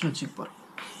ஈக்குவேஷன் வச்சுக்க போகிறோம்.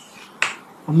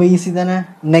 ரொம்ப ஈஸி தானே.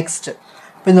 நெக்ஸ்ட்,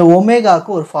 இப்போ இந்த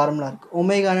ஒமேகாவுக்கு ஒரு ஃபார்முலா இருக்குது.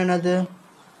 ஒமேகா என்னது?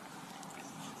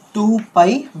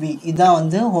 2πv. இதான்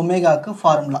வந்து ஒமேகாவுக்கு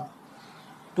ஃபார்முலா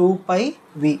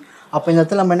 2πv. அப்போ இந்த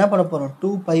இடத்துல நம்ம என்ன பண்ண போகிறோம்?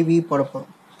 2πv போட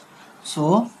போகிறோம். So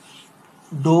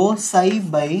to psi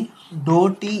by to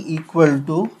D equal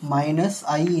to minus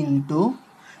I into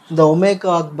இந்த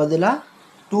ஒமேகாவுக்கு பதிலாக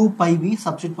 2πv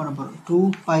சப்ஸ்டியூட் பண்ண போகிறோம்.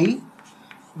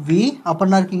 2πv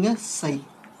அப்படின்னா இருக்கீங்க சை.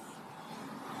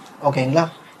 ஓகேங்களா,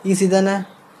 ஈஸி தானே.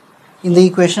 இந்த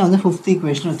ஈக்குவேஷன் வந்து ஃபிஃப்த்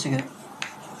ஈக்குவேஷன் வச்சுக்கிறேன்.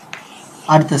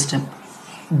 அடுத்த step,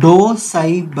 to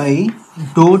psi by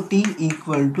to D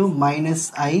equal to minus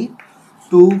ஐ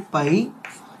 2π.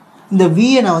 இந்த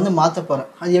வியை நான் வந்து மாற்ற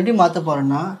போகிறேன். அது எப்படி மாற்ற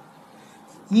போகிறேன்னா,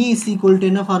 E is equal to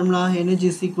என்ன formula? Energy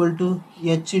is equal to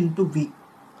H into we.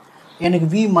 எனக்கு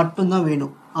வி மட்டும்தான்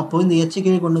வேணும். அப்போது இந்த ஹெச்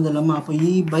கீழே கொண்டு வந்துடலாமா? அப்போ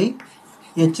இ by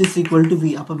H is equal to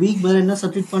we. அப்போ விக்கு பதிலாக என்ன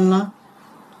சப்ஸ்டியூட் பண்ணலாம்?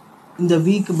 இந்த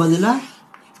விக்கு பதிலாக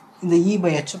இந்த இ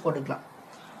பை ஹெச் போட்டுக்கலாம்.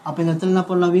 அப்போ இந்த இடத்துல என்ன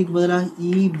பண்ணலாம்? விக்கு பதிலாக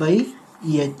இ பை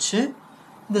ஹெச்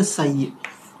இந்த சை.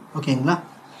 ஓகேங்களா,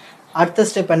 அடுத்த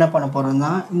ஸ்டெப் என்ன பண்ண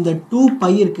போகிறோம்னா, இந்த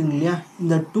 2π இருக்குங்க இல்லையா,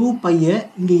 இந்த 2πயை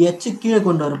இங்கே ஹெச் கீழே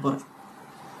கொண்டு வர போகிறேன்.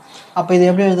 அப்போ இதை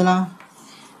எப்படி எழுதலாம்?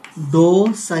 To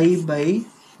psi by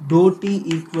to D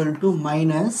equal to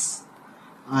minus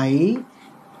I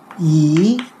E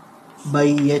by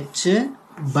H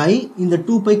by இந்த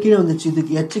 2π கீழே வந்துச்சு,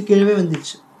 இதுக்கு ஹெச் கீழே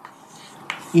வந்துச்சு,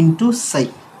 இன்ட்டு சை.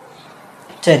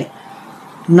 சரி,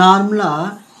 நார்மலாக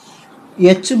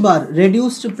ஹெச் பார்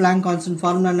ரெடியூஸ்டு பிளாங்க் கான்ஸ்டன்ட்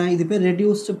ஃபார்முலா என்ன? இது பேர்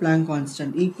reduced blank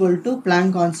constant equal to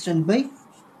blank constant by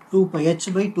 2π, H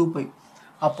by 2π.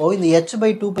 அப்போது இந்த ஹெச்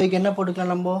பை 2πக்கு என்ன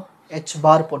போட்டுக்கலாம்? நம்ம ஹெச்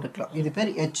பார் போட்டுக்கலாம். இது பேர்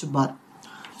H bar.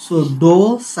 So to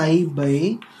psi by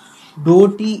to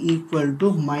D equal to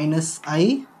minus I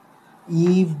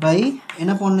E by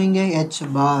என்ன பண்ணுவீங்க? ஹெச்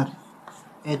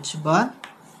பார்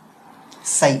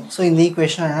சை. ஸோ இந்த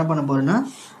ஈக்குவேஷன் என்ன பண்ண போகிறேன்னா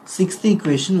சிக்ஸ்த்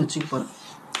ஈக்குவேஷன் வச்சுக்க போகிறேன்.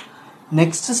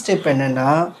 நெக்ஸ்ட் ஸ்டெப் என்னென்னா,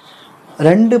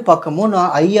 ரெண்டு பக்கமும்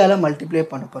நான் ஐயால் மல்டிப்ளை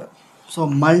பண்ண போகிறேன். So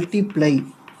multiply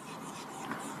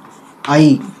I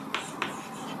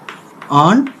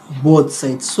on both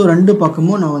sides. So ரெண்டு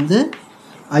பக்கமும் நான் வந்து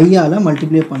ஐயால்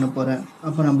மல்டிப்ளை பண்ண போகிறேன்.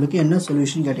 அப்போ நம்மளுக்கு என்ன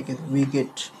சொல்யூஷன் கிடைக்கிது? We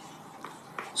get.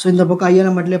 ஸோ இந்த பக்கம்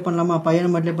ஐயால் மல்டிப்ளை பண்ணலாமா? அப்போ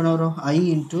ஐயால் மல்டிப்ளை பண்ண வரும் ஐ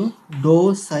into to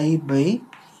psi by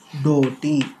to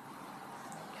D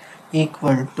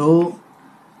equal to,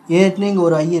 ஏற்கனவே இங்கே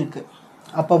ஒரு ஐ இருக்குது,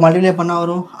 அப்போ மல்டிப்ளை பண்ணால்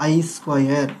வரும் ஐ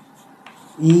square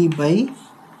e by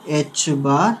H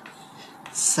bar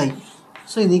psi.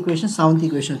 So இந்த ஈக்குவேஷன் செவன்த்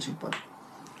ஈக்குவேஷன் வச்சுருப்பார்.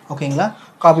 ஓகேங்களா,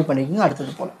 காப்பி பண்ணிக்கோங்க.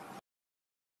 அடுத்தது போல்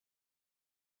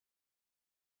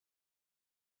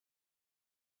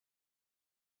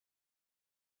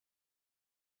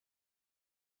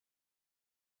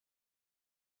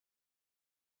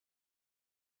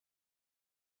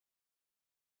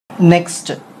நெக்ஸ்ட்,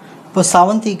 இப்போ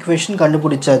செவன்த் ஈக்குவேஷன்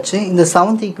கண்டுபிடிச்சாச்சு. இந்த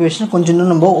செவன்த் ஈக்குவேஷன் கொஞ்சம்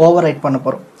இன்னும் நம்ம ஓவர் ரைட் பண்ண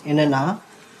போகிறோம். என்னென்னா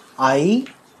ஐ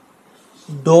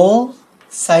to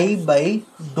psi by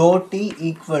to D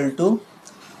equal to,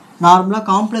 நார்மலாக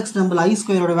காம்ப்ளெக்ஸ் நம்பர் ஐ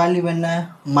ஸ்கொயரோட வேல்யூ என்ன?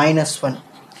 -1.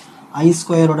 ஐ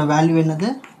ஸ்கொயரோட வேல்யூ என்னது?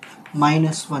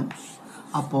 -1.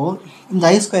 அப்போது இந்த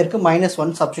ஐ ஸ்கொயருக்கு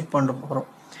 -1 சப்ஸ்டியூட் பண்ண போகிறோம்.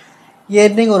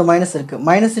 ஏற்கனவே ஒரு மைனஸ் இருக்குது,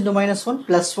 மைனஸ் இன்ட்டு -1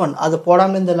 +1. அது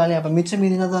போடாமல் இருந்தாலும் அப்போ மிச்சம்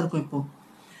மீதினா தான் இருக்கும். இப்போது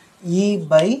இ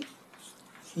by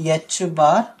H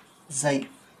bar psi.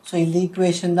 So இந்த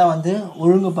ஈக்குவேஷன் தான் வந்து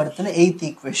ஒழுங்குபடுத்தின எய்த்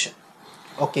ஈக்குவேஷன்.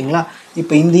 ஓகேங்களா,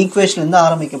 இப்போ இந்த ஈக்குவேஷன்லேருந்து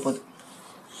ஆரம்பிக்க போகுது.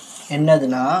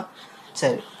 என்னதுன்னா,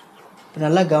 சரி இப்போ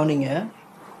நல்லா கவனிங்க.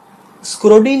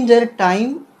 ஸ்க்ரோடிஞ்சர்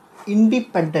டைம்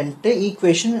இண்டிபெண்ட்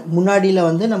ஈக்குவேஷன் முன்னாடியில்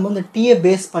வந்து நம்ம இந்த டீயை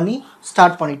பேஸ் பண்ணி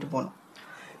ஸ்டார்ட் பண்ணிட்டு போனோம்.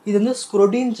 இது வந்து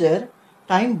Schrödinger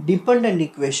time depend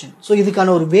equation. So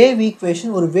இதுக்கான ஒரு வேவ்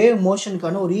ஈக்குவேஷன், ஒரு வேவ்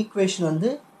மோஷனுக்கான ஒரு ஈக்குவேஷன்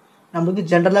வந்து நம்மளுக்கு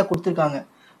ஜென்ரலாக கொடுத்துருக்காங்க.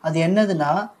 அது என்னதுன்னா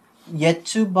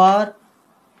h bar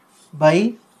by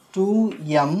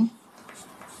 2m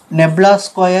nebula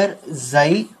square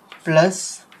xi plus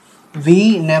v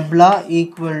nebula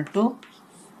equal to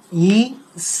e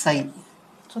psi.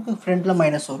 So ஃப்ரண்ட்ல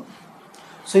மைனஸ் வரும்.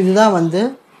 ஸோ இதுதான் வந்து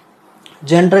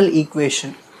general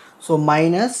equation. So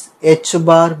minus h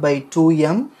bar by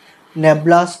 2m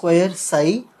nebula square psi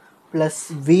plus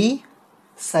v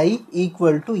psi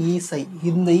equal to e psi.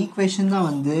 இந்த equation தான்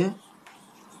வந்து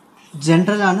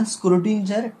ஜென்ரலான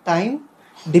Schrodinger time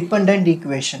dependent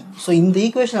equation. So இந்த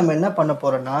equation நம்ம என்ன பண்ண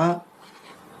போகிறோன்னா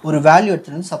ஒரு வேல்யூ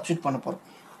எடுத்துகிட்டு வந்து சப்ஸ்டியூட் பண்ண போகிறோம்.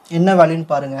 என்ன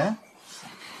வேல்யூன்னு பாருங்கள்.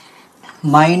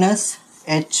 Minus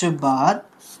h bar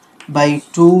by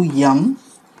 2m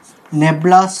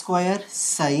nebula square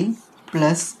psi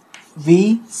plus v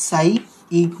psi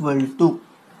equal to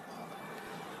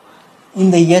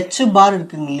இந்த h bar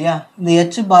இருக்குங்க இல்லையா, இந்த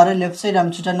h bar லெஃப்ட் சைடு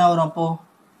அமிச்சிட்டா என்ன வரும்? அப்போ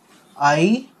I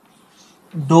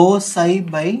dou psi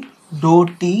by dou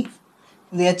t.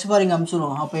 இந்த h bar இங்கே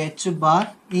அமிச்சிடுவோம். அப்போ h bar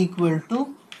equal to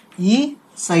e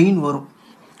psi வரும்.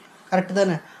 கரெக்டு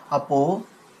தானே? அப்போது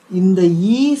இந்த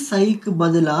e psiக்கு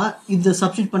பதிலாக இதை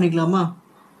சப்ஸ்டியூட் பண்ணிக்கலாமா?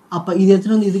 அப்போ இது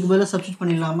எடுத்துகிட்டு வந்து இதுக்கு பதிலாக சப்ஸ்டியூட்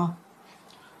பண்ணிடலாமா?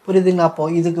 புரியுதுங்களா?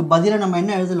 அப்போது இதுக்கு பதிலாக நம்ம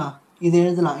என்ன எழுதலாம்? இது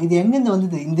எழுதலாம். இது எங்கேருந்து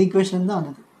வந்தது? இந்த ஈக்குவேஷன் தான்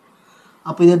வந்தது.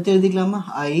 அப்போ இதை எடுத்து எழுதிக்கலாமா?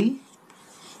 I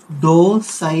dou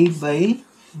psi by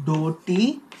dou t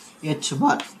h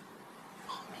bar.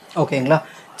 ஓகேங்களா?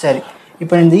 சரி,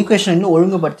 இப்போ இந்த ஈக்குவேஷன் இன்னும்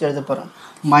ஒழுங்குபடுத்தி எழுத போகிறோம்.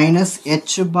 Minus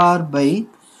h bar by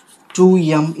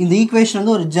 2m. இந்த ஈக்குவேஷன்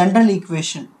வந்து ஒரு ஜென்ரல்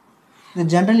ஈக்குவேஷன். இந்த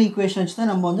ஜென்ரல் ஈக்குவேஷன் வச்சு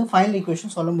தான் நம்ம வந்து ஃபைனல்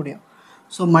ஈக்குவேஷன் சொல்ல முடியும்.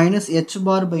 So minus h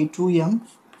bar by 2m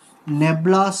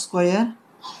nebula square.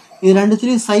 இது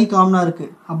ரெண்டுத்துலேயும் சை காமனாக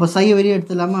இருக்குது. அப்போ சையை வெளியே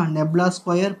எடுத்துடலாமா? nebula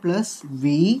square plus v.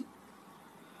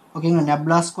 ஓகேங்களா?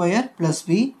 nebula square plus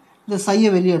v. இந்த சையை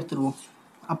வெளியே எடுத்துருவோம்.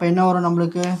 அப்போ என்ன வரும்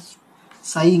நம்மளுக்கு?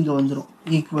 சை இங்கே வந்துடும்.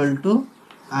 Equal to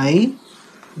I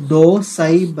dou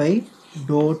psi by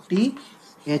dou t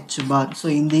h bar. So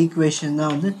இந்த ஈக்குவேஷன்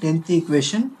தான் வந்து 10th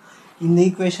ஈக்குவேஷன். இந்த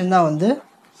ஈக்குவேஷன் தான் வந்து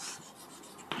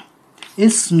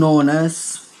is known as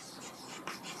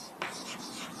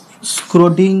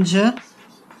Schrodinger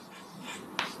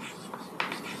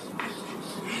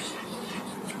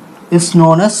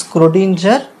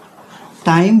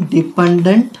time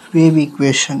dependent wave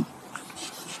equation.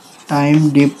 Time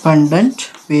dependent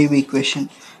wave equation.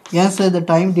 ஏன் சார் இந்த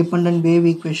டைம் டிபெண்டன்ட் வேவ்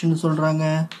ஈக்குவேஷன் சொல்கிறாங்க?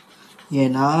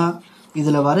 ஏன்னா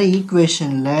இதில் வர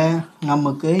ஈக்குவேஷனில்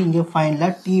நமக்கு இங்கே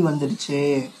ஃபைனலாக டி வந்துடுச்சு.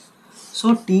 ஸோ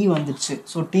டி வந்துடுச்சு.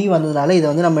 ஸோ டி வந்ததுனால இதை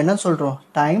வந்து நம்ம என்ன சொல்கிறோம்?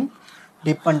 டைம்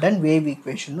டிபெண்டன்ட் வேவ்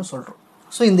ஈக்குவேஷன் சொல்கிறோம்.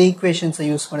 ஸோ இந்த ஈக்குவேஷன்ஸை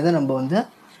யூஸ் பண்ணி தான் நம்ம வந்து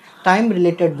டைம்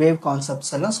ரிலேட்டட் வேவ்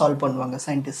கான்செப்ட்ஸ் எல்லாம் சால்வ் பண்ணுவாங்க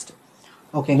சயின்டிஸ்ட்.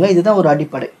 ஓகேங்களா? இதுதான் ஒரு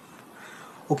அடிப்படை.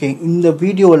 ஓகே, இந்த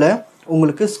வீடியோவில்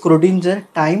உங்களுக்கு Schrodinger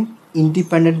time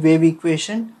independent wave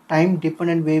equation, time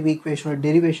depend wave ஈக்குவேஷனோட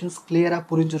derivations கிளியராக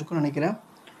புரிஞ்சிருக்குன்னு நினைக்கிறேன்.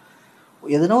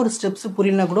 எதனா ஒரு ஸ்டெப்ஸ்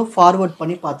புரியலனா கூட ஃபார்வர்ட்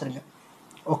பண்ணி பார்த்துருங்க.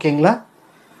 ஓகேங்களா?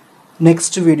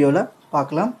 நெக்ஸ்ட் வீடியோவில்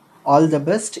பார்க்கலாம். All the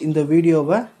best. இந்த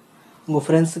வீடியோவை உங்கள்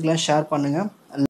ஃப்ரெண்ட்ஸுக்கெலாம் ஷேர் பண்ணுங்கள்.